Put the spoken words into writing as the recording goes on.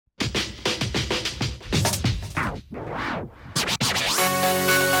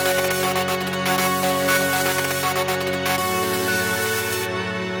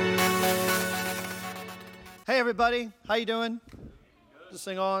everybody. How you doing? Is this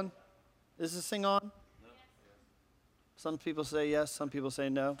thing on? Is this thing on? Some people say yes, some people say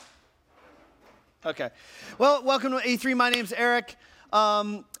no. Okay. Well, welcome to E3. My name's Eric.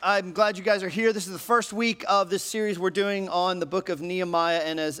 I'm glad you guys are here. This is the first week of this series we're doing on the book of Nehemiah,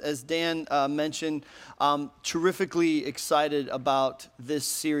 and as Dan mentioned, I'm terrifically excited about this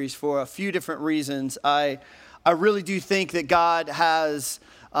series for a few different reasons. I really do think that God has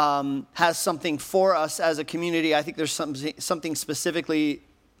something for us as a community. I think there's something specific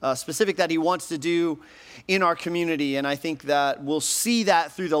that he wants to do in our community, and I think that we'll see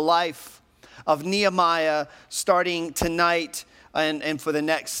that through the life of Nehemiah starting tonight and for the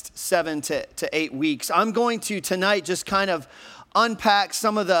next 7 to 8 weeks. I'm going to tonight just kind of unpack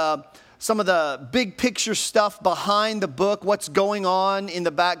some of the big picture stuff behind the book, what's going on in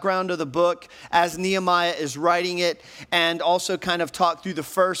the background of the book as Nehemiah is writing it, and also kind of talk through the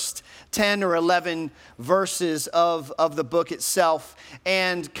first 10 or 11 verses of the book itself,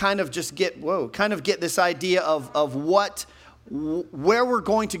 and kind of just get this idea of where we're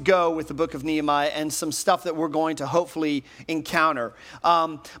going to go with the book of Nehemiah and some stuff that we're going to hopefully encounter.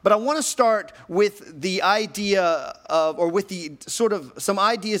 But I want to start with the idea of, or with the sort of some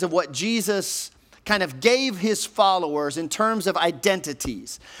ideas of what Jesus kind of gave his followers in terms of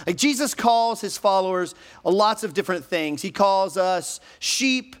identities. Like Jesus calls his followers lots of different things. He calls us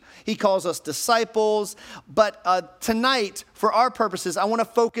sheep. He calls us disciples. But tonight, for our purposes, I want to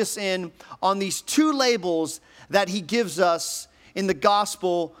focus in on these two labels that he gives us in the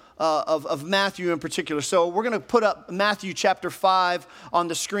Gospel of Matthew in particular. So we're going to put up Matthew chapter 5 on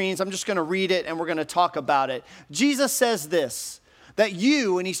the screens. I'm just going to read it and we're going to talk about it. Jesus says this, that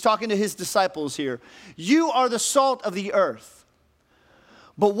you, and he's talking to his disciples here, you are the salt of the earth.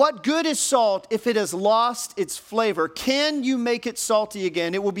 But what good is salt if it has lost its flavor? Can you make it salty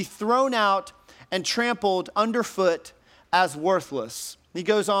again? It will be thrown out and trampled underfoot as worthless. He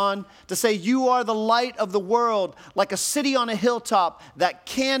goes on to say, you are the light of the world, like a city on a hilltop that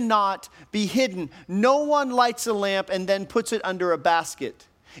cannot be hidden. No one lights a lamp and then puts it under a basket.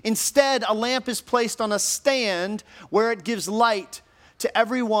 Instead, a lamp is placed on a stand where it gives light to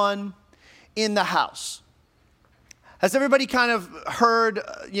everyone in the house. Has everybody kind of heard,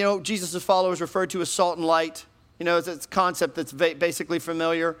 Jesus' followers referred to as salt and light? It's a concept that's basically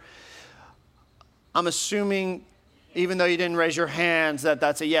familiar. I'm assuming, even though you didn't raise your hands,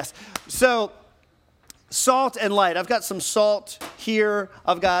 that's a yes. So, salt and light. I've got some salt here.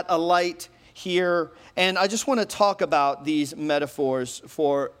 I've got a light here. And I just want to talk about these metaphors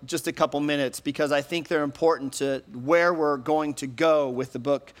for just a couple minutes because I think they're important to where we're going to go with the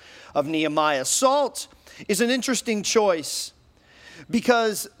book of Nehemiah. Salt is an interesting choice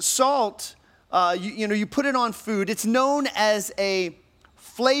because salt, you put it on food. It's known as a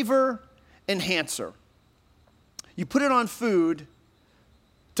flavor enhancer. You put it on food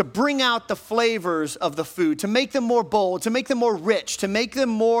to bring out the flavors of the food, to make them more bold, to make them more rich, to make them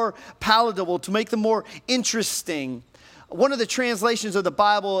more palatable, to make them more interesting. One of the translations of the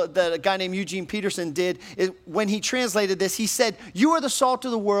Bible that a guy named Eugene Peterson did, is when he translated this, he said, you are the salt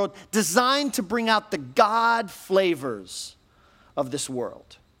of the world, designed to bring out the God flavors of this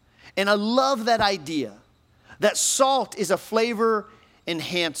world. And I love that idea, that salt is a flavor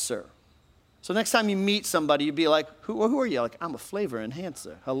enhancer. So next time you meet somebody, you'd be like, who are you? Like, I'm a flavor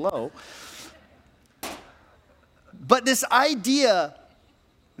enhancer. Hello. But this idea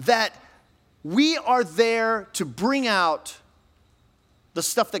that we are there to bring out the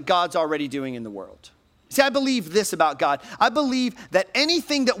stuff that God's already doing in the world. See, I believe this about God. I believe that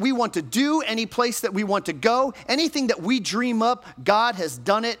anything that we want to do, any place that we want to go, anything that we dream up, God has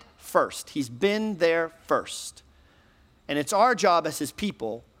done it first. He's been there first. And it's our job as his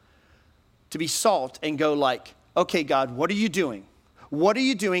people to be salt and go like, okay, God, what are you doing? What are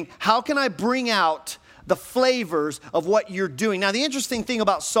you doing? How can I bring out the flavors of what you're doing? Now, the interesting thing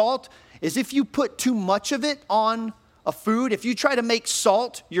about salt is if you put too much of it on a food, if you try to make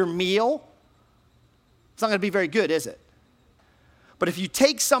salt your meal, it's not going to be very good, is it? But if you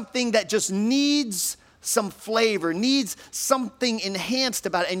take something that just needs some flavor, needs something enhanced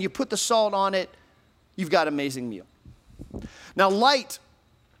about it, and you put the salt on it, you've got an amazing meal. Now, light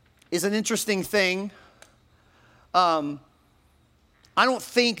is an interesting thing. I don't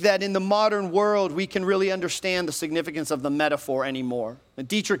think that in the modern world we can really understand the significance of the metaphor anymore.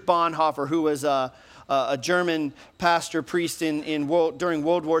 Dietrich Bonhoeffer, who was a German pastor, priest during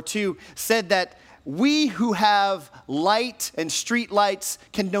World War II, said that we who have light and street lights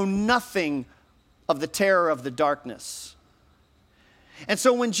can know nothing of the terror of the darkness. And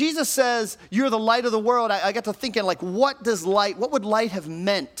so when Jesus says, you're the light of the world, I got to thinking, like, what would light have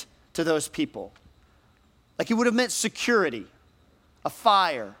meant to those people? Like it would have meant security, a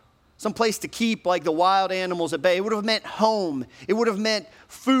fire, some place to keep like the wild animals at bay. It would have meant home. It would have meant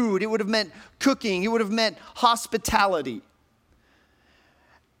food. It would have meant cooking. It would have meant hospitality.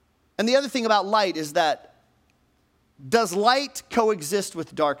 And the other thing about light is that, does light coexist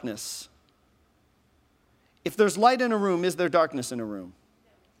with darkness? If there's light in a room, is there darkness in a room?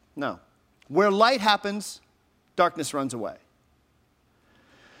 No. Where light happens, darkness runs away.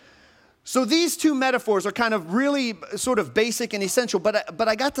 So these two metaphors are kind of really sort of basic and essential, but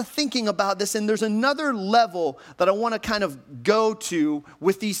I got to thinking about this, and there's another level that I want to kind of go to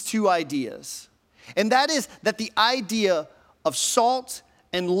with these two ideas. And that is that the idea of salt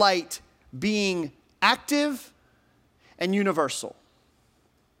and light being active and universal.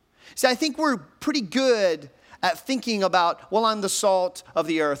 See, I think we're pretty good at thinking about, well, I'm the salt of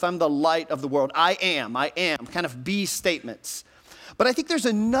the earth, I'm the light of the world. I am, kind of be statements. But I think there's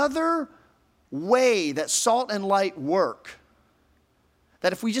another way that salt and light work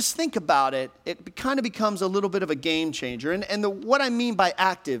that if we just think about it, it kind of becomes a little bit of a game changer. And what I mean by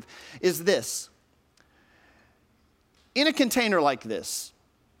active is this. In a container like this,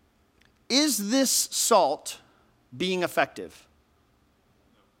 is this salt being effective?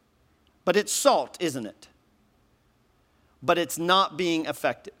 But it's salt, isn't it? But it's not being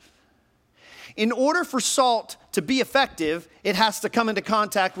effective. In order for salt to be effective, it has to come into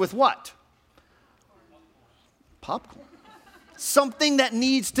contact with what? Popcorn. Something that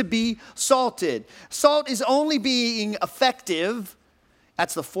needs to be salted. Salt is only being effective.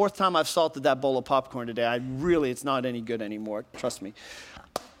 That's the fourth time I've salted that bowl of popcorn today. It's not any good anymore. Trust me.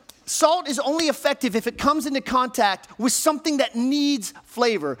 Salt is only effective if it comes into contact with something that needs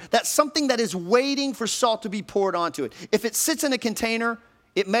flavor. That's something that is waiting for salt to be poured onto it. If it sits in a container,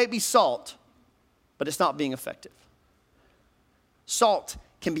 it may be salt, but it's not being effective. Salt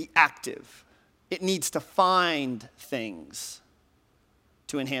can be active. It needs to find things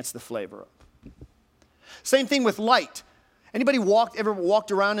to enhance the flavor of. Same thing with light. Anybody ever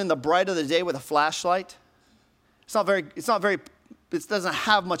walked around in the bright of the day with a flashlight? It doesn't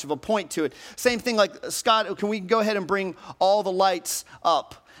have much of a point to it. Same thing like, Scott, can we go ahead and bring all the lights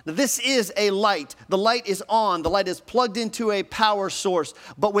up? Now, this is a light. The light is on. The light is plugged into a power source.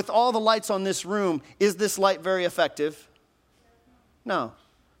 But with all the lights on this room, is this light very effective? No.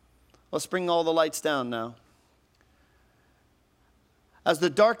 Let's bring all the lights down now. As the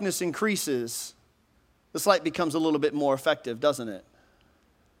darkness increases, this light becomes a little bit more effective, doesn't it?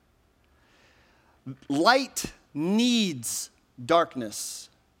 Light needs darkness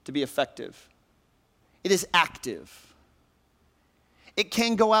to be effective. It is active. It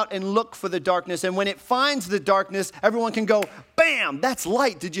can go out and look for the darkness, and when it finds the darkness, everyone can go, bam, that's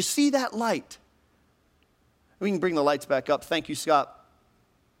light. Did you see that light? We can bring the lights back up. Thank you, Scott.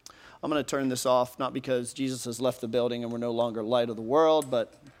 I'm going to turn this off, not because Jesus has left the building and we're no longer light of the world,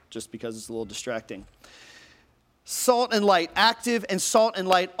 but just because it's a little distracting. Salt and light, active, and salt and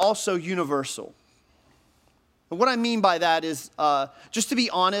light also universal. And what I mean by that is, just to be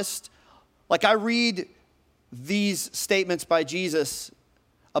honest, like I read these statements by Jesus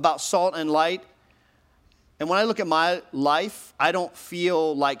about salt and light, and when I look at my life, I don't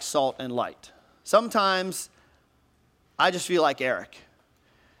feel like salt and light. Sometimes I just feel like Eric.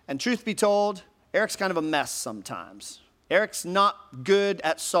 And truth be told, Eric's kind of a mess sometimes. Eric's not good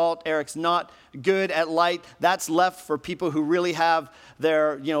at salt. Eric's not good at light. That's left for people who really have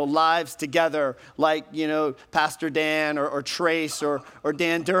their, lives together, like, Pastor Dan or Trace or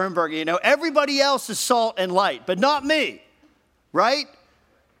Dan Durenberg. Everybody else is salt and light, but not me, right?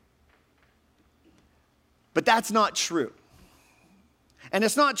 But that's not true. And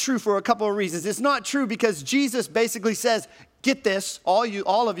it's not true for a couple of reasons. It's not true because Jesus basically says, get this,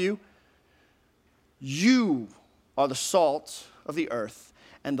 all of you, you are the salt of the earth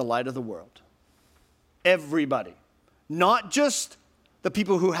and the light of the world. Everybody. Not just the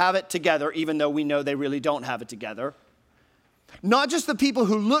people who have it together, even though we know they really don't have it together. Not just the people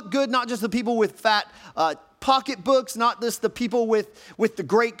who look good, not just the people with fat pocketbooks, not just the people with the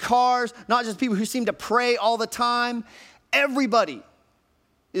great cars, not just people who seem to pray all the time. Everybody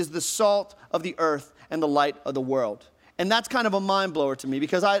is the salt of the earth and the light of the world. And that's kind of a mind blower to me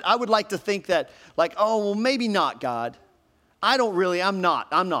because I would like to think that, maybe not, God. I'm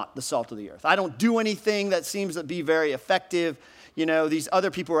not the salt of the earth. I don't do anything that seems to be very effective. These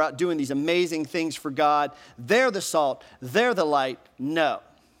other people are out doing these amazing things for God. They're the salt. They're the light. No.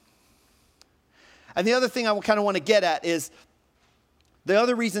 And the other thing I kind of want to get at is the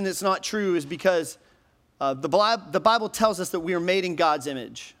other reason it's not true is because the Bible tells us that we are made in God's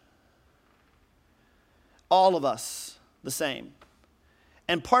image. All of us the same.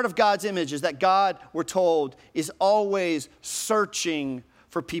 And part of God's image is that God, we're told, is always searching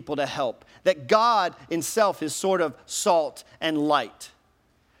for people to help. That God himself is sort of salt and light.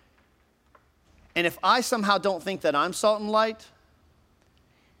 And if I somehow don't think that I'm salt and light,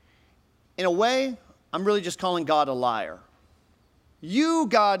 in a way, I'm really just calling God a liar. You,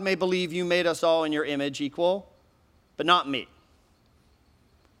 God, may believe you made us all in your image equal, but not me.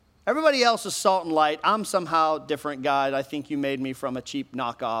 Everybody else is salt and light. I'm somehow different, God. I think you made me from a cheap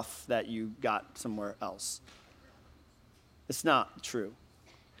knockoff that you got somewhere else. It's not true.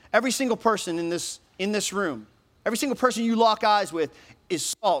 Every single person in this room, every single person you lock eyes with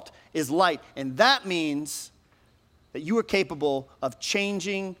is salt, is light. And that means that you are capable of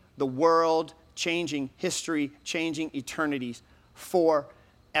changing the world, changing history, changing eternities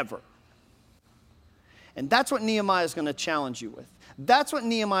forever. And that's what Nehemiah is going to challenge you with. That's what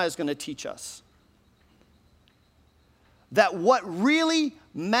Nehemiah is going to teach us. That what really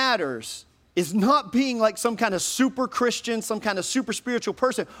matters is not being like some kind of super Christian, some kind of super spiritual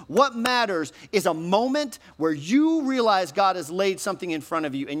person. What matters is a moment where you realize God has laid something in front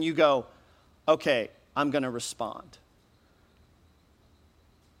of you and you go, okay, I'm going to respond.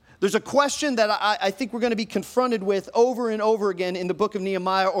 There's a question that I think we're going to be confronted with over and over again in the book of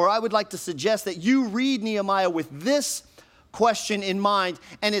Nehemiah, or I would like to suggest that you read Nehemiah with this question in mind,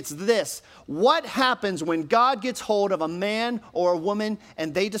 and it's this. What happens when God gets hold of a man or a woman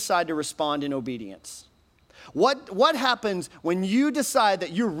and they decide to respond in obedience? What happens when you decide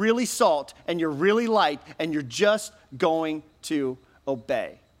that you're really salt and you're really light and you're just going to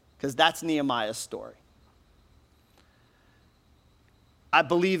obey? Because that's Nehemiah's story. I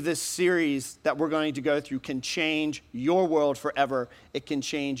believe this series that we're going to go through can change your world forever. It can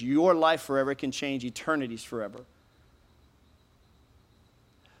change your life forever. It can change eternities forever.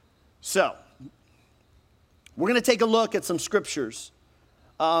 So, we're going to take a look at some scriptures.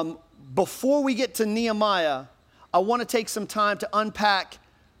 Before we get to Nehemiah, I want to take some time to unpack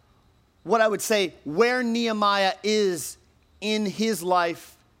what I would say where Nehemiah is in his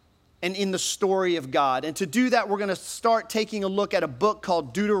life and in the story of God. And to do that, we're going to start taking a look at a book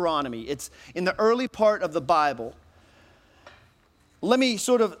called Deuteronomy. It's in the early part of the Bible. Let me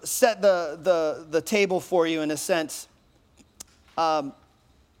sort of set the table for you in a sense.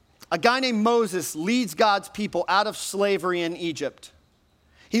 A guy named Moses leads God's people out of slavery in Egypt.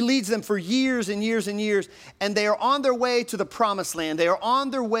 He leads them for years and years and years, and they are on their way to the promised land. They are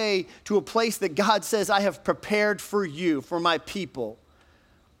on their way to a place that God says, I have prepared for you, for my people.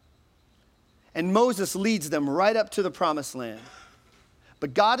 And Moses leads them right up to the promised land.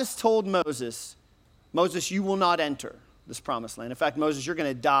 But God has told Moses, you will not enter this promised land. In fact, Moses, you're going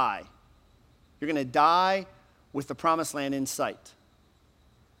to die. You're going to die with the promised land in sight.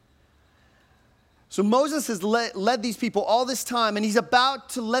 So Moses has led these people all this time, and he's about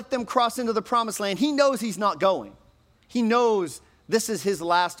to let them cross into the promised land. He knows he's not going. He knows this is his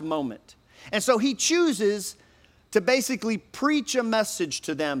last moment. And so he chooses to basically preach a message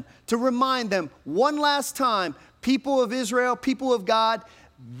to them, to remind them one last time, people of Israel, people of God,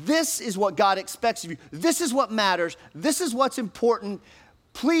 this is what God expects of you. This is what matters. This is what's important.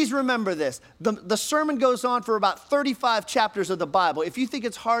 Please remember this. The sermon goes on for about 35 chapters of the Bible. If you think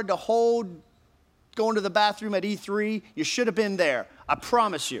it's hard to hold going to the bathroom at E3, you should have been there. I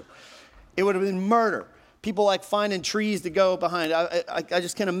promise you. It would have been murder. People like finding trees to go behind. I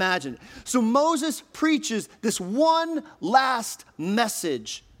just can't imagine. So Moses preaches this one last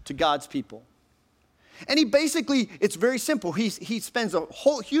message to God's people. And he basically, it's very simple. He spends a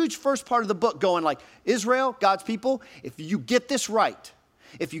whole huge first part of the book going like, Israel, God's people, if you get this right,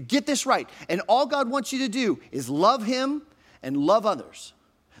 and all God wants you to do is love him and love others.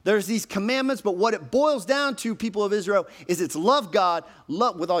 There's these commandments, but what it boils down to, people of Israel, is it's love God,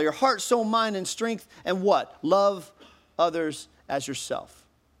 love with all your heart, soul, mind, and strength, and what? Love others as yourself.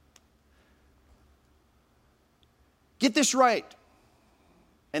 Get this right,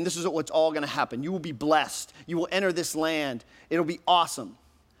 and this is what's all going to happen. You will be blessed. You will enter this land. It'll be awesome.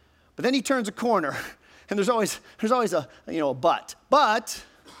 But then he turns a corner, and there's always a but. But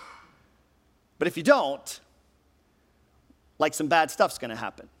if you don't, like some bad stuff's going to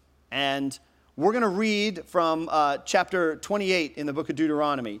happen. And we're going to read from chapter 28 in the book of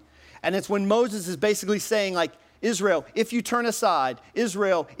Deuteronomy. And it's when Moses is basically saying, like, Israel, if you turn aside,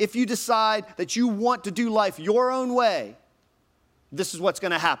 Israel, if you decide that you want to do life your own way, this is what's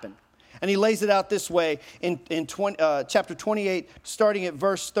going to happen. And he lays it out this way in chapter 28, starting at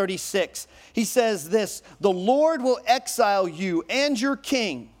verse 36. He says this, the Lord will exile you and your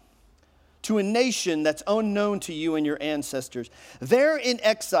king to a nation that's unknown to you and your ancestors. There in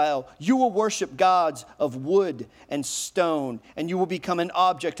exile, you will worship gods of wood and stone, and you will become an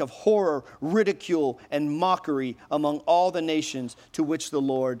object of horror, ridicule, and mockery among all the nations to which the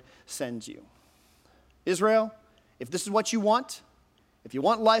Lord sends you. Israel, if this is what you want, if you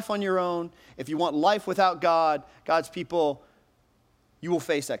want life on your own, if you want life without God, God's people, you will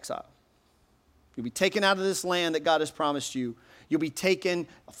face exile. You'll be taken out of this land that God has promised you. You'll be taken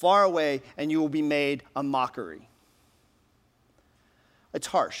far away, and you will be made a mockery. It's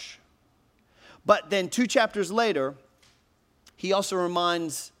harsh. But then 2 chapters later, he also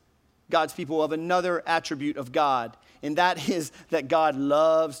reminds God's people of another attribute of God, and that is that God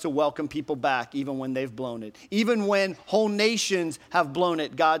loves to welcome people back even when they've blown it. Even when whole nations have blown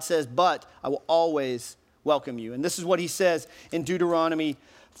it, God says, but I will always welcome you. And this is what he says in Deuteronomy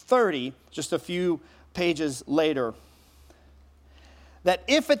 30, just a few pages later. That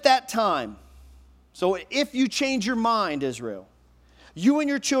if at that time, so if you change your mind, Israel, you and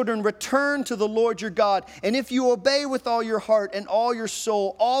your children return to the Lord your God, and if you obey with all your heart and all your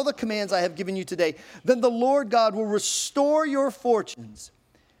soul all the commands I have given you today, then the Lord God will restore your fortunes.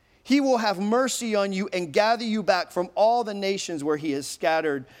 He will have mercy on you and gather you back from all the nations where he has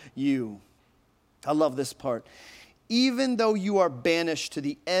scattered you. I love this part. Even though you are banished to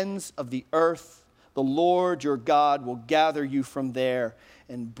the ends of the earth, the Lord your God will gather you from there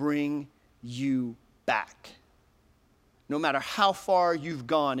and bring you back. No matter how far you've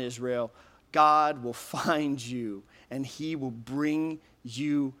gone, Israel, God will find you and he will bring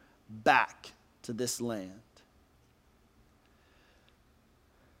you back to this land.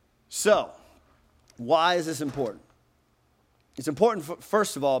 So, why is this important? It's important,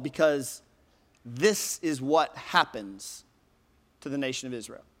 first of all, because this is what happens to the nation of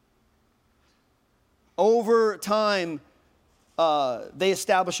Israel. Over time, they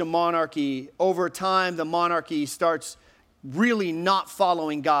establish a monarchy. Over time, the monarchy starts really not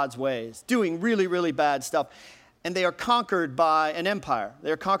following God's ways, doing really, really bad stuff. And they are conquered by an empire.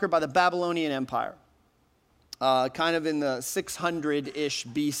 They are conquered by the Babylonian Empire, kind of in the 600-ish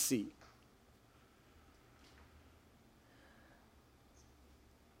BC.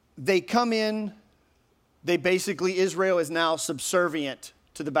 They come in, Israel is now subservient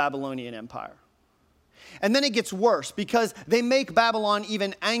to the Babylonian Empire. And then it gets worse because they make Babylon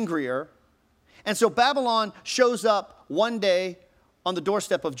even angrier. And so Babylon shows up one day on the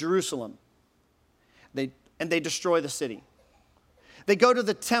doorstep of Jerusalem. They destroy the city. They go to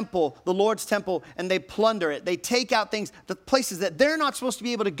the temple, the Lord's temple, and they plunder it. They take out things, the places that they're not supposed to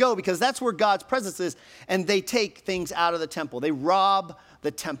be able to go because that's where God's presence is, and they take things out of the temple. They rob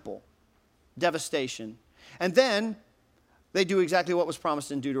the temple. Devastation. And then they do exactly what was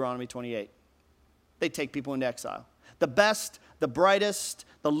promised in Deuteronomy 28. They take people into exile. The best, the brightest,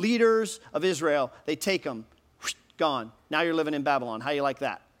 the leaders of Israel, they take them, gone. Now you're living in Babylon. How do you like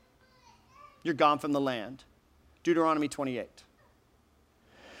that? You're gone from the land. Deuteronomy 28.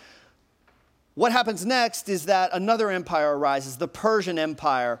 What happens next is that another empire arises, the Persian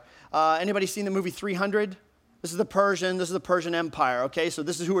Empire. Anybody seen the movie 300? This is the Persian Empire, okay? So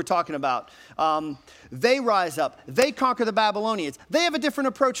this is who we're talking about. They rise up. They conquer the Babylonians. They have a different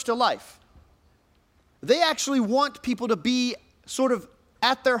approach to life. They actually want people to be sort of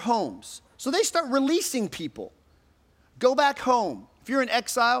at their homes. So they start releasing people. Go back home. If you're in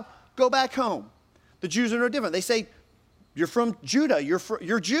exile, go back home. The Jews are no different. They say, you're from Judah,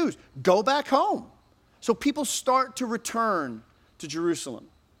 you're Jews. Go back home. So people start to return to Jerusalem.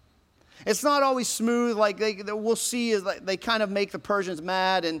 It's not always smooth. Like we'll see is like they kind of make the Persians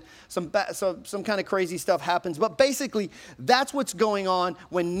mad and some kind of crazy stuff happens. But basically, that's what's going on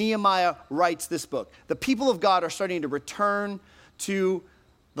when Nehemiah writes this book. The people of God are starting to return to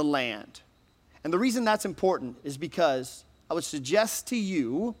the land. And the reason that's important is because I would suggest to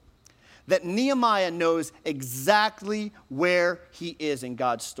you that Nehemiah knows exactly where he is in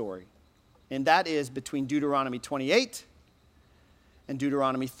God's story. And that is between Deuteronomy 28 and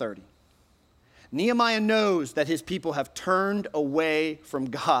Deuteronomy 30. Nehemiah knows that his people have turned away from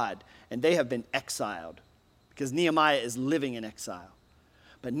God and they have been exiled because Nehemiah is living in exile.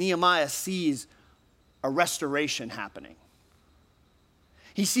 But Nehemiah sees a restoration happening.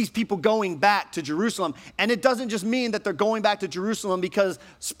 He sees people going back to Jerusalem. And it doesn't just mean that they're going back to Jerusalem because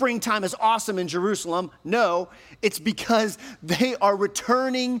springtime is awesome in Jerusalem. No, it's because they are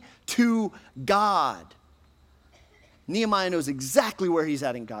returning to God. Nehemiah knows exactly where he's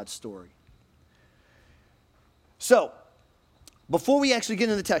at in God's story. So, before we actually get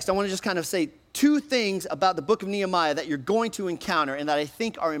into the text, I want to just kind of say two things about the book of Nehemiah that you're going to encounter and that I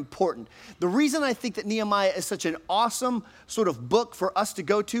think are important. The reason I think that Nehemiah is such an awesome sort of book for us to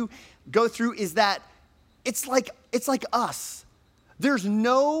go through is that it's like us. There's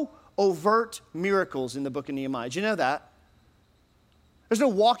no overt miracles in the book of Nehemiah. Did you know that? There's no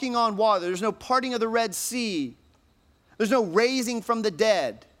walking on water. There's no parting of the Red Sea. There's no raising from the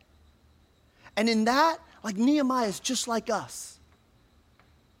dead. And in that, like, Nehemiah is just like us.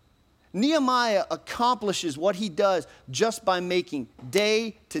 Nehemiah accomplishes what he does just by making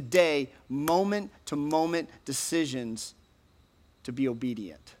day-to-day, moment-to-moment decisions to be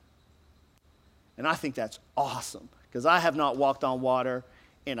obedient. And I think that's awesome, because I have not walked on water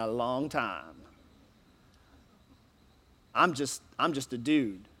in a long time. I'm just a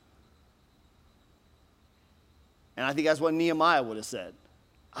dude. And I think that's what Nehemiah would have said.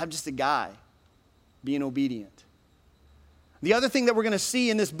 I'm just a guy being obedient. The other thing that we're going to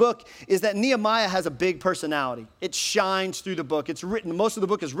see in this book is that Nehemiah has a big personality. It shines through the book. Most of the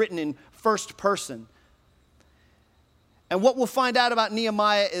book is written in first person. And what we'll find out about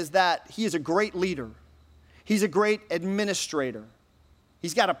Nehemiah is that he is a great leader. He's a great administrator.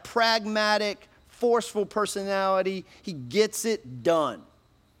 He's got a pragmatic, forceful personality. He gets it done.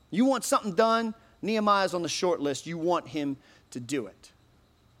 You want something done? Nehemiah's on the short list. You want him to do it.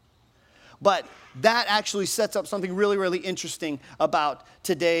 But that actually sets up something really, really interesting about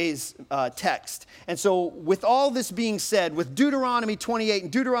today's text. And so with all this being said, with Deuteronomy 28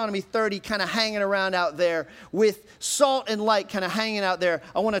 and Deuteronomy 30 kind of hanging around out there, with salt and light kind of hanging out there,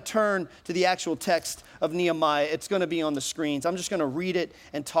 I want to turn to the actual text of Nehemiah. It's going to be on the screens. I'm just going to read it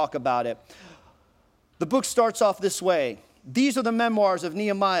and talk about it. The book starts off this way. These are the memoirs of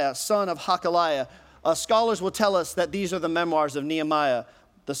Nehemiah, son of Hakaliah. Scholars will tell us that these are the memoirs of Nehemiah,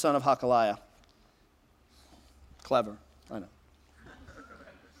 the son of Hakaliah. Clever, I know.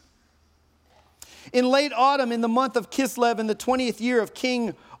 In late autumn, in the month of Kislev, in the 20th year of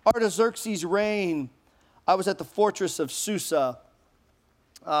King Artaxerxes' reign, I was at the fortress of Susa.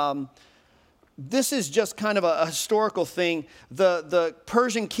 This is just kind of a historical thing. The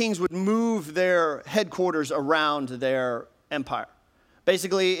Persian kings would move their headquarters around their empire.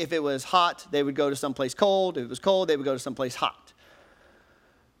 Basically, if it was hot, they would go to someplace cold. If it was cold, they would go to someplace hot.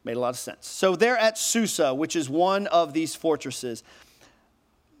 Made a lot of sense. So they're at Susa, which is one of these fortresses.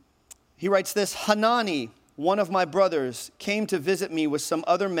 He writes this, Hanani, one of my brothers, came to visit me with some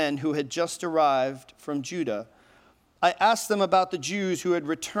other men who had just arrived from Judah. I asked them about the Jews who had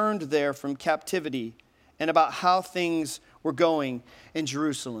returned there from captivity and about how things were going in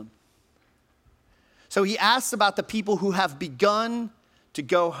Jerusalem. So he asks about the people who have begun to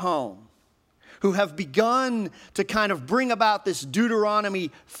go home, who have begun to kind of bring about this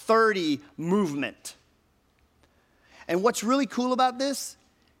Deuteronomy 30 movement. And what's really cool about this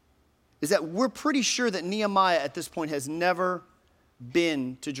is that we're pretty sure that Nehemiah at this point has never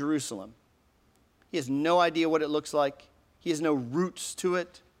been to Jerusalem. He has no idea what it looks like. He has no roots to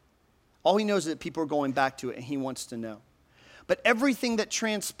it. All he knows is that people are going back to it, and he wants to know. But everything that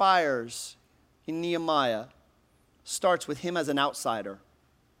transpires in Nehemiah starts with him as an outsider.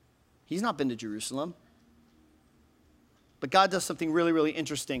 He's not been to Jerusalem. But God does something really, really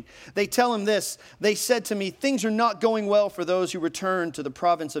interesting. They tell him this. They said to me, things are not going well for those who return to the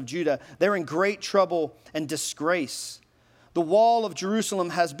province of Judah. They're in great trouble and disgrace. The wall of Jerusalem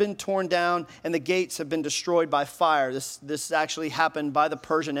has been torn down and the gates have been destroyed by fire. This actually happened by the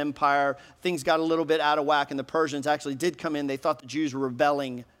Persian Empire. Things got a little bit out of whack and the Persians actually did come in. They thought the Jews were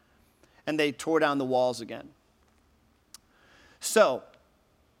rebelling and they tore down the walls again. So,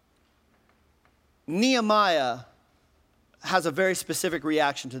 Nehemiah has a very specific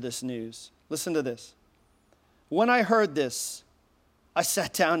reaction to this news. Listen to this. When I heard this, I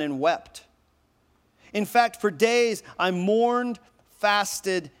sat down and wept. In fact, for days I mourned,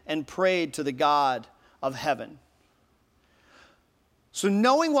 fasted, and prayed to the God of heaven. So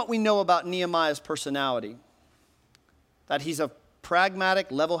knowing what we know about Nehemiah's personality, that he's a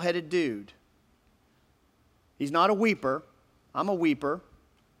pragmatic, level-headed dude. He's not a weeper. I'm a weeper.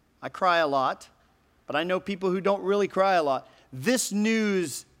 I cry a lot. But I know people who don't really cry a lot. This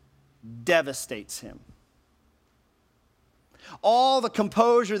news devastates him. All the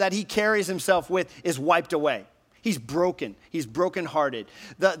composure that he carries himself with is wiped away. He's broken. He's brokenhearted.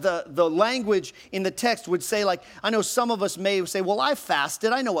 The language in the text would say, like, I know some of us may say, well, I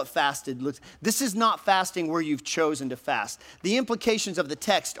fasted. I know what fasted looks. This is not fasting where you've chosen to fast. The implications of the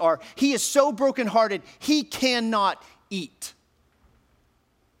text are, he is so brokenhearted, he cannot eat.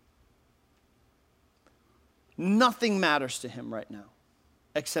 Nothing matters to him right now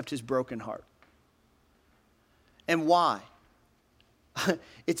except his broken heart. And why?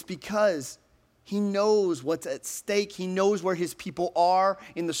 It's because he knows what's at stake. He knows where his people are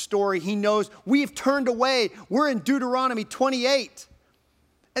in the story. He knows we've turned away. We're in Deuteronomy 28.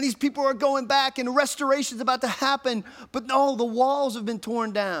 And these people are going back and restoration's about to happen. But no, the walls have been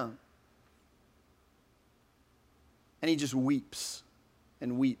torn down. And he just weeps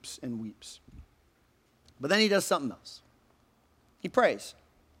and weeps and weeps. But then he does something else. He prays.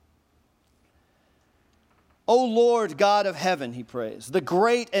 O Lord God of heaven, he prays, the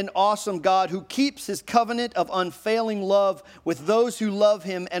great and awesome God who keeps his covenant of unfailing love with those who love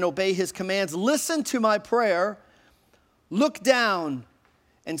him and obey his commands, listen to my prayer. Look down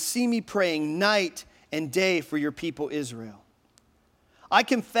and see me praying night and day for your people Israel. I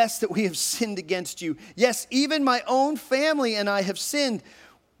confess that we have sinned against you. Yes, even my own family and I have sinned.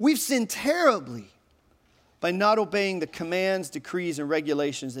 We've sinned terribly by not obeying the commands, decrees, and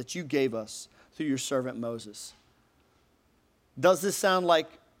regulations that you gave us through your servant Moses. Does this sound like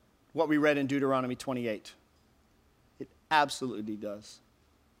what we read in Deuteronomy 28? It absolutely does.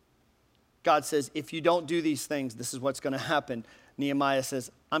 God says, if you don't do these things, this is what's going to happen. Nehemiah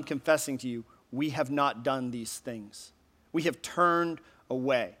says, I'm confessing to you, we have not done these things. We have turned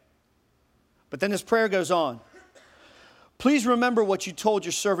away. But then his prayer goes on. Please remember what you told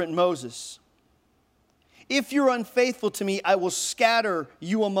your servant Moses. If you're unfaithful to me, I will scatter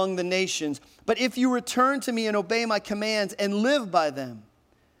you among the nations. But if you return to me and obey my commands and live by them,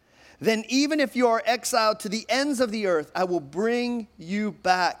 then even if you are exiled to the ends of the earth, I will bring you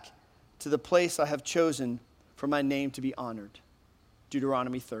back to the place I have chosen for my name to be honored.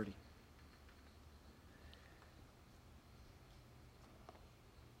 Deuteronomy 30.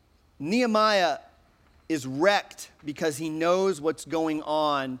 Nehemiah is wrecked because he knows what's going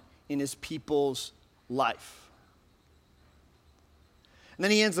on in his people's life. And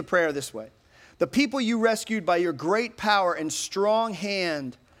then he ends the prayer this way. The people you rescued by your great power and strong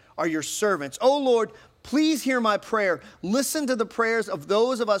hand are your servants. O Lord, please hear my prayer. Listen to the prayers of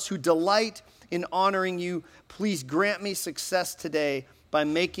those of us who delight in honoring you. Please grant me success today by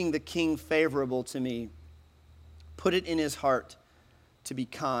making the king favorable to me. Put it in his heart to be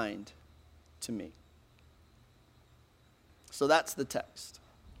kind to me. So that's the text.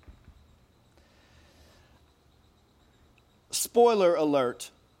 Spoiler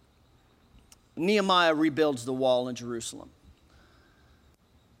alert, Nehemiah rebuilds the wall in Jerusalem.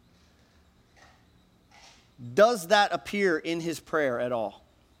 Does that appear in his prayer at all?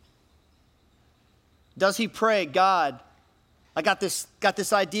 Does he pray, God, I got this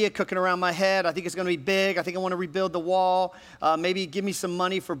idea cooking around my head. I think it's going to be big. I think I want to rebuild the wall. Maybe give me some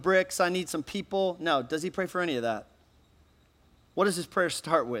money for bricks. I need some people. No, does he pray for any of that? What does his prayer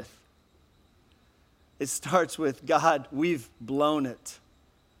start with? It starts with, God, we've blown it.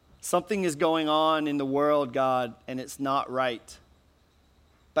 Something is going on in the world, God, and it's not right.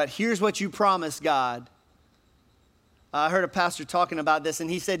 But here's what you promised, God. I heard a pastor talking about this, and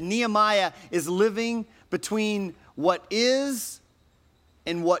he said Nehemiah is living between what is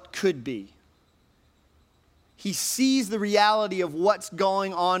and what could be. He sees the reality of what's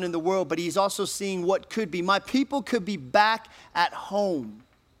going on in the world, but he's also seeing what could be. My people could be back at home.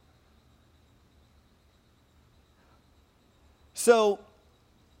 So,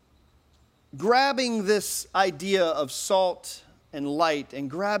 grabbing this idea of salt and light and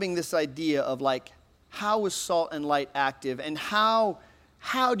grabbing this idea of like, how is salt and light active and how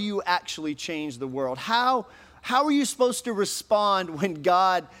do you actually change the world? How are you supposed to respond when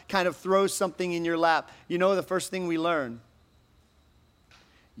God kind of throws something in your lap? You know the first thing we learn?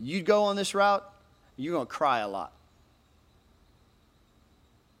 You go on this route, you're going to cry a lot.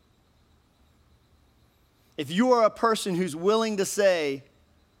 If you are a person who's willing to say,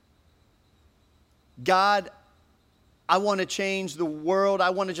 God, I want to change the world.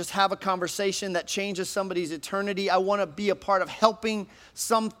 I want to just have a conversation that changes somebody's eternity. I want to be a part of helping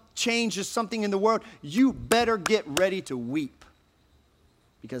some changes something in the world. You better get ready to weep.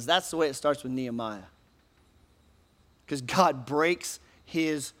 Because that's the way it starts with Nehemiah. Because God breaks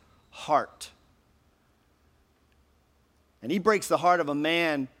his heart. And he breaks the heart of a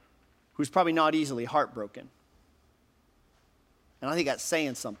man who's probably not easily heartbroken. And I think that's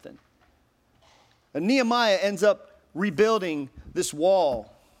saying something. And Nehemiah ends up rebuilding this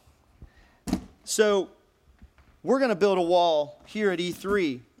wall. So we're going to build a wall here at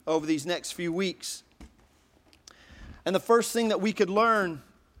E3 over these next few weeks. And the first thing that we could learn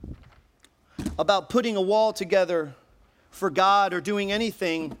about putting a wall together for God or doing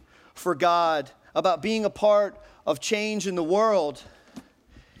anything for God, about being a part of change in the world,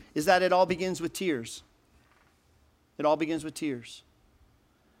 is that it all begins with tears. It all begins with tears.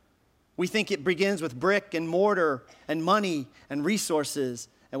 We think it begins with brick and mortar and money and resources.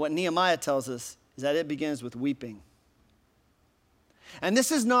 And what Nehemiah tells us is that it begins with weeping. And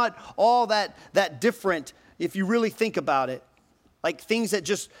this is not all that different if you really think about it. Like things that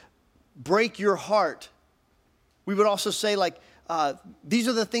just break your heart. We would also say these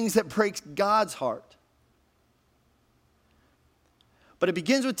are the things that breaks God's heart. But it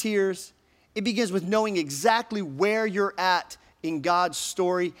begins with tears. It begins with knowing exactly where you're at in God's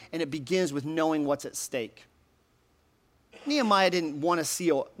story, and it begins with knowing what's at stake. Nehemiah didn't want to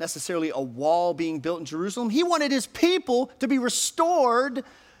see necessarily a wall being built in Jerusalem. He wanted his people to be restored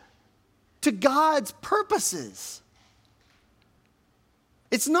to God's purposes.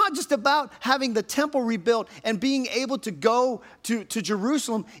 It's not just about having the temple rebuilt and being able to go to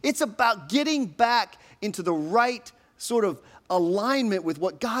Jerusalem. It's about getting back into the right sort of alignment with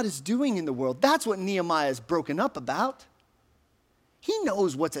what God is doing in the world. That's what Nehemiah is broken up about. He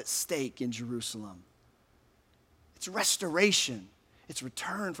knows what's at stake in Jerusalem. It's restoration. It's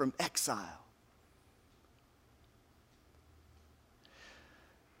return from exile.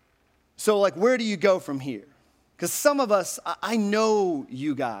 So, where do you go from here? Because some of us, I know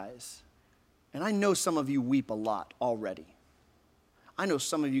you guys, and I know some of you weep a lot already. I know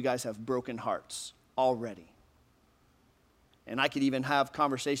some of you guys have broken hearts already. And I could even have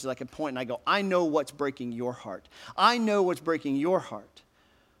conversations I could point and I go, I know what's breaking your heart. I know what's breaking your heart.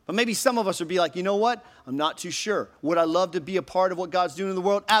 But maybe some of us would be like, you know what? I'm not too sure. Would I love to be a part of what God's doing in the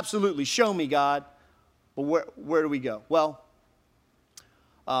world? Absolutely. Show me, God. But where do we go? Well,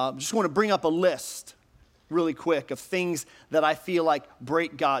 just want to bring up a list really quick of things that I feel like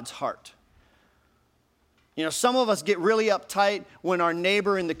break God's heart. You know, some of us get really uptight when our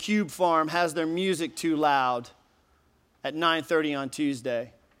neighbor in the cube farm has their music too loud at 9:30 on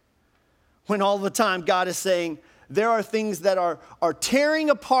Tuesday. When all the time God is saying, there are things that are tearing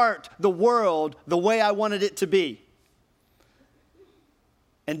apart the world the way I wanted it to be.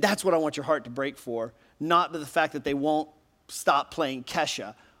 And that's what I want your heart to break for, not the fact that they won't stop playing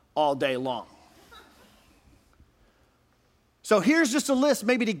Kesha all day long. So here's just a list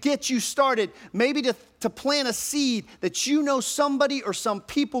maybe to get you started, maybe to plant a seed that you know somebody or some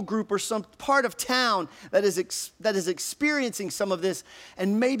people group or some part of town that is experiencing some of this,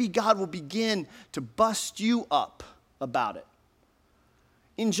 and maybe God will begin to bust you up about it.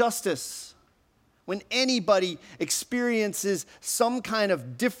 Injustice. When anybody experiences some kind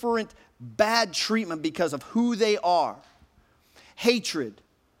of different bad treatment because of who they are. Hatred.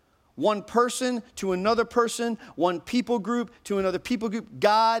 One person to another person, one people group to another people group.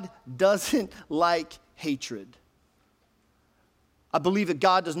 God doesn't like hatred. I believe that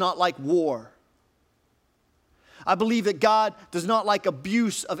God does not like war. I believe that God does not like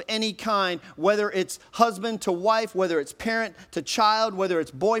abuse of any kind, whether it's husband to wife, whether it's parent to child, whether it's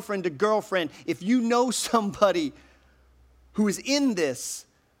boyfriend to girlfriend. If you know somebody who is in this,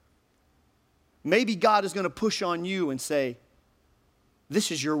 maybe God is going to push on you and say, this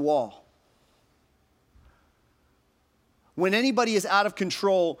is your wall. When anybody is out of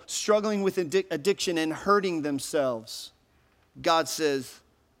control, struggling with addiction and hurting themselves, God says,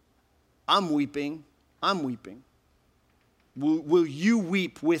 I'm weeping. I'm weeping. Will you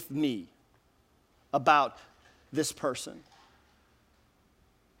weep with me about this person?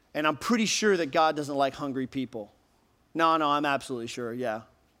 And I'm pretty sure that God doesn't like hungry people. No, I'm absolutely sure. Yeah.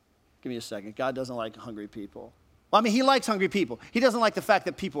 Give me a second. God doesn't like hungry people. Well, I mean, he likes hungry people. He doesn't like the fact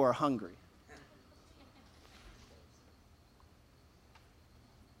that people are hungry.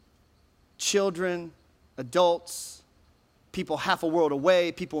 Children, adults, people half a world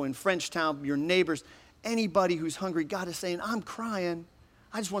away, people in Frenchtown, your neighbors, anybody who's hungry, God is saying, I'm crying.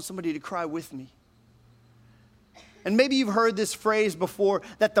 I just want somebody to cry with me. And maybe you've heard this phrase before,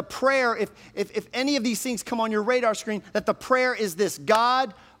 that the prayer, if any of these things come on your radar screen, that the prayer is this: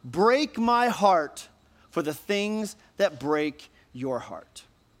 God, break my heart for the things that break your heart.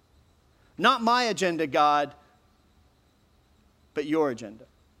 Not my agenda, God, but your agenda.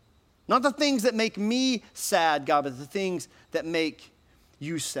 Not the things that make me sad, God, but the things that make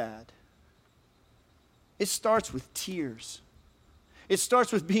you sad. It starts with tears. It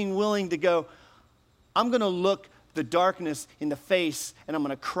starts with being willing to go, I'm going to look the darkness in the face and I'm going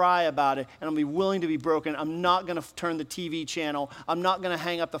to cry about it and I'm going to be willing to be broken. I'm not going to turn the TV channel. I'm not going to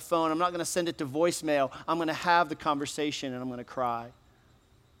hang up the phone. I'm not going to send it to voicemail. I'm going to have the conversation and I'm going to cry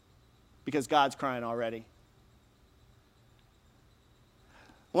because God's crying already.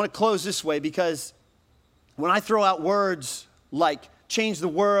 I want to close this way because when I throw out words like change the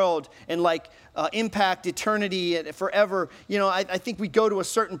world and like impact eternity and forever, I think we go to a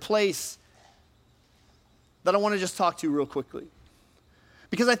certain place that I want to just talk to real quickly.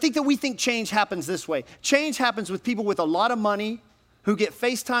 Because I think that we think change happens this way. Change happens with people with a lot of money who get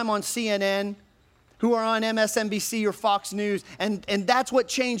FaceTime on CNN, who are on MSNBC or Fox News, and that's what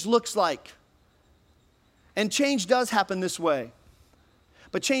change looks like. And change does happen this way.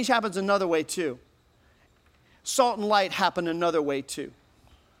 But change happens another way too. Salt and light happen another way too.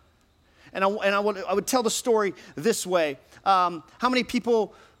 And I would tell the story this way. How many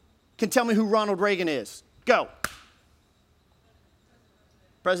people can tell me who Ronald Reagan is? Go.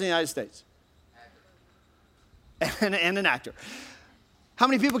 President of the United States. And an actor. How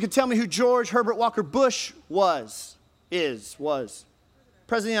many people can tell me who George Herbert Walker Bush was? President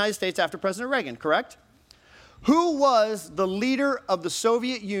of the United States after President Reagan, correct? Who was the leader of the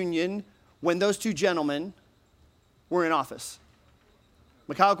Soviet Union when those two gentlemen were in office?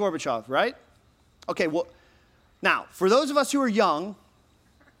 Mikhail Gorbachev, right? Okay, well, now, for those of us who are young,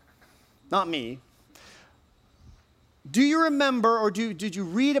 not me, do you remember or did you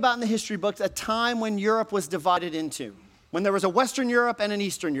read about in the history books a time when Europe was divided into? When there was a Western Europe and an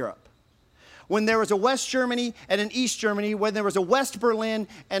Eastern Europe? When there was a West Germany and an East Germany? When there was a West Berlin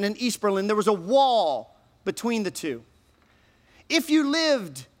and an East Berlin? There was a wall between the two. If you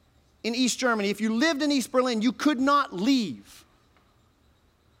lived in East Germany, if you lived in East Berlin, you could not leave.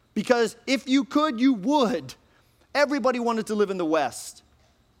 Because if you could, you would. Everybody wanted to live in the West.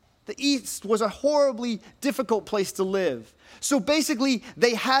 The East was a horribly difficult place to live. So basically,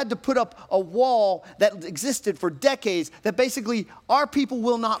 they had to put up a wall that existed for decades that basically our people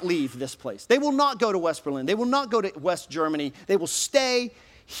will not leave this place. They will not go to West Berlin. They will not go to West Germany. They will stay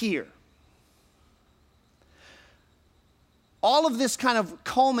here. All of this kind of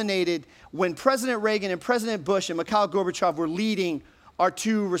culminated when President Reagan and President Bush and Mikhail Gorbachev were leading our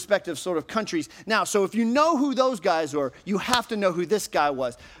two respective sort of countries. Now, so if you know who those guys were, you have to know who this guy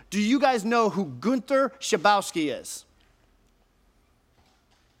was. Do you guys know who Günter Schabowski is?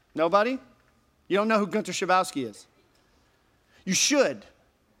 Nobody? You don't know who Günter Schabowski is? You should,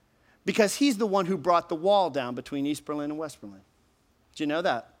 because he's the one who brought the wall down between East Berlin and West Berlin. Did you know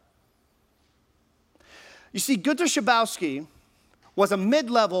that? You see, Günter Schabowski was a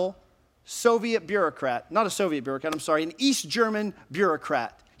mid-level Soviet bureaucrat, not a Soviet bureaucrat, I'm sorry, an East German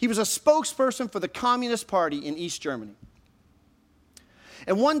bureaucrat. He was a spokesperson for the Communist Party in East Germany.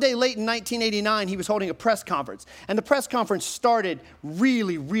 And one day late in 1989, he was holding a press conference. And the press conference started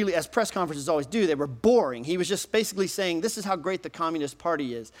really, as press conferences always do, they were boring. He was just basically saying, this is how great the Communist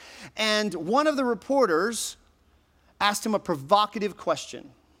Party is. And one of the reporters asked him a provocative question.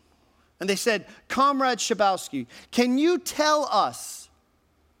 And they said, Comrade Schabowski, can you tell us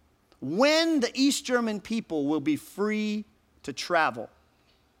when the East German people will be free to travel?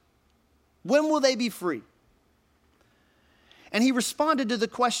 When will they be free? And he responded to the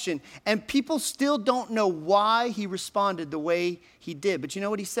question, and people still don't know why he responded the way he did. But you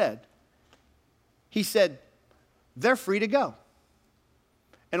know what he said? He said, they're free to go.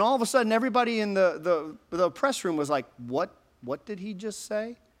 And all of a sudden, everybody in the press room was like, what did he just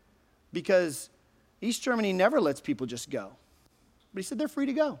say? Because East Germany never lets people just go. But he said, they're free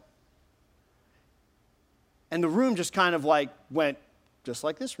to go. And the room just kind of like went just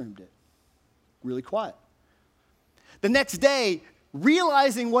like this room did. Really quiet. The next day,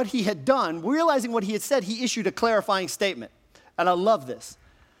 realizing what he had done, realizing what he had said, he issued a clarifying statement. And I love this.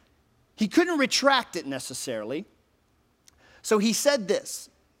 He couldn't retract it necessarily. So he said this,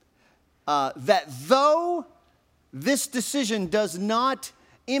 that though this decision does not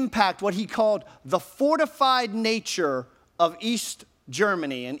impact what he called the fortified nature of East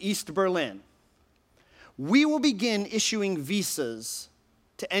Germany and East Berlin, we will begin issuing visas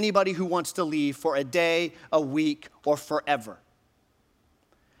to anybody who wants to leave for a day, a week, or forever.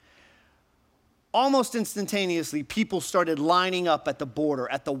 Almost instantaneously, people started lining up at the border,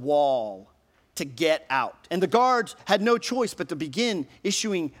 at the wall, to get out. And the guards had no choice but to begin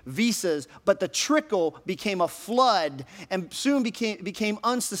issuing visas, but the trickle became a flood and soon became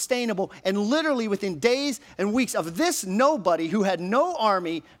unsustainable. And literally within days and weeks of this nobody who had no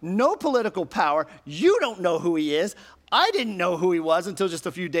army, no political power, you don't know who he is, I didn't know who he was until just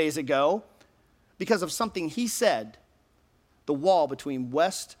a few days ago, because of something he said, the wall between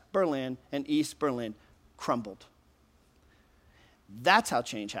West Berlin and East Berlin crumbled. That's how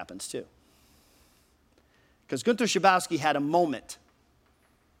change happens too. Because Günter Schabowski had a moment.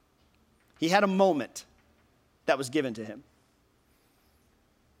 He had a moment that was given to him.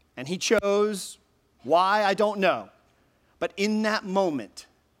 And he chose why, I don't know. But in that moment,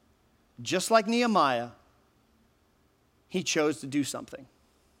 just like Nehemiah, he chose to do something.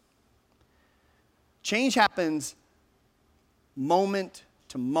 Change happens moment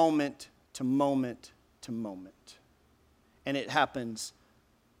to moment to moment to moment. And it happens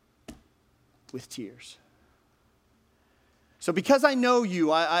with tears. So because I know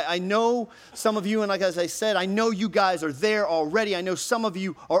you, I know some of you, and like as I said, I know you guys are there already. I know some of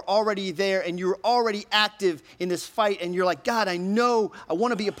you are already there, and you're already active in this fight, and you're like, God, I know I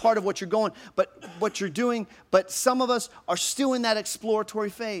want to be a part of what you're doing, but some of us are still in that exploratory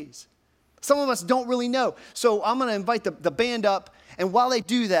phase. Some of us don't really know. So I'm going to invite the band up, and while they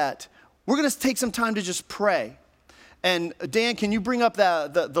do that, we're going to take some time to just pray. And Dan, can you bring up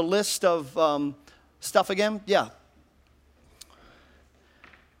the list of stuff again? Yeah.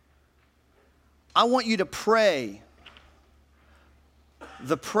 I want you to pray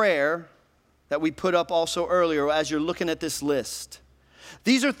the prayer that we put up also earlier as you're looking at this list.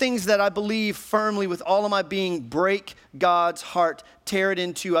 These are things that I believe firmly with all of my being break God's heart, tear it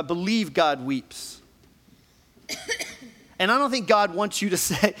in two. I believe God weeps. And I don't think God wants you to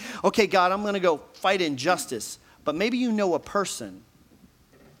say, okay, God, I'm going to go fight injustice. But maybe you know a person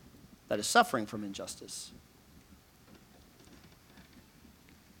that is suffering from injustice.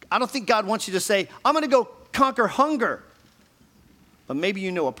 I don't think God wants you to say, I'm going to go conquer hunger. But maybe you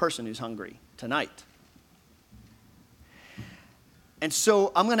know a person who's hungry tonight. And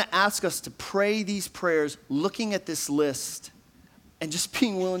so I'm going to ask us to pray these prayers, looking at this list, and just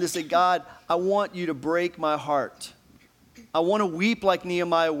being willing to say, God, I want you to break my heart. I want to weep like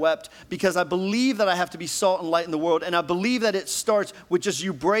Nehemiah wept, because I believe that I have to be salt and light in the world. And I believe that it starts with just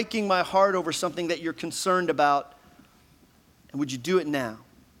you breaking my heart over something that you're concerned about. And would you do it now?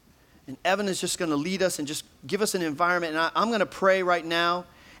 And Evan is just going to lead us and just give us an environment. And I'm going to pray right now.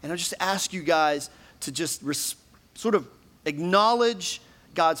 And I'll just ask you guys to just sort of acknowledge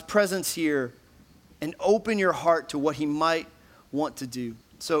God's presence here and open your heart to what he might want to do.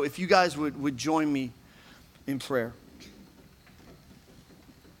 So if you guys would join me in prayer.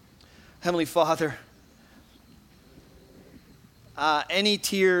 Heavenly Father, any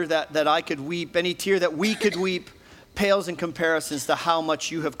tear that I could weep, any tear that we could weep, pales in comparisons to how much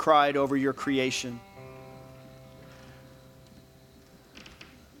you have cried over your creation.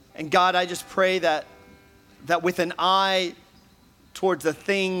 And God, I just pray that with an eye towards the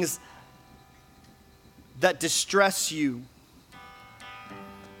things that distress you,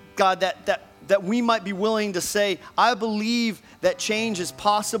 God, that we might be willing to say, I believe that change is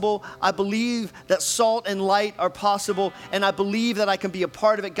possible. I believe that salt and light are possible. And I believe that I can be a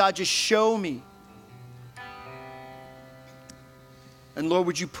part of it. God, just show me. And Lord,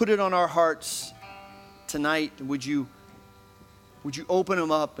 would you put it on our hearts tonight? Would you open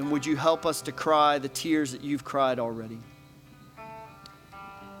them up, and would you help us to cry the tears that you've cried already?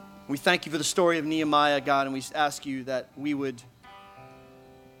 We thank you for the story of Nehemiah, God, and we ask you that we would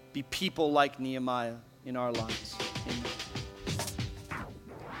be people like Nehemiah in our lives. Amen.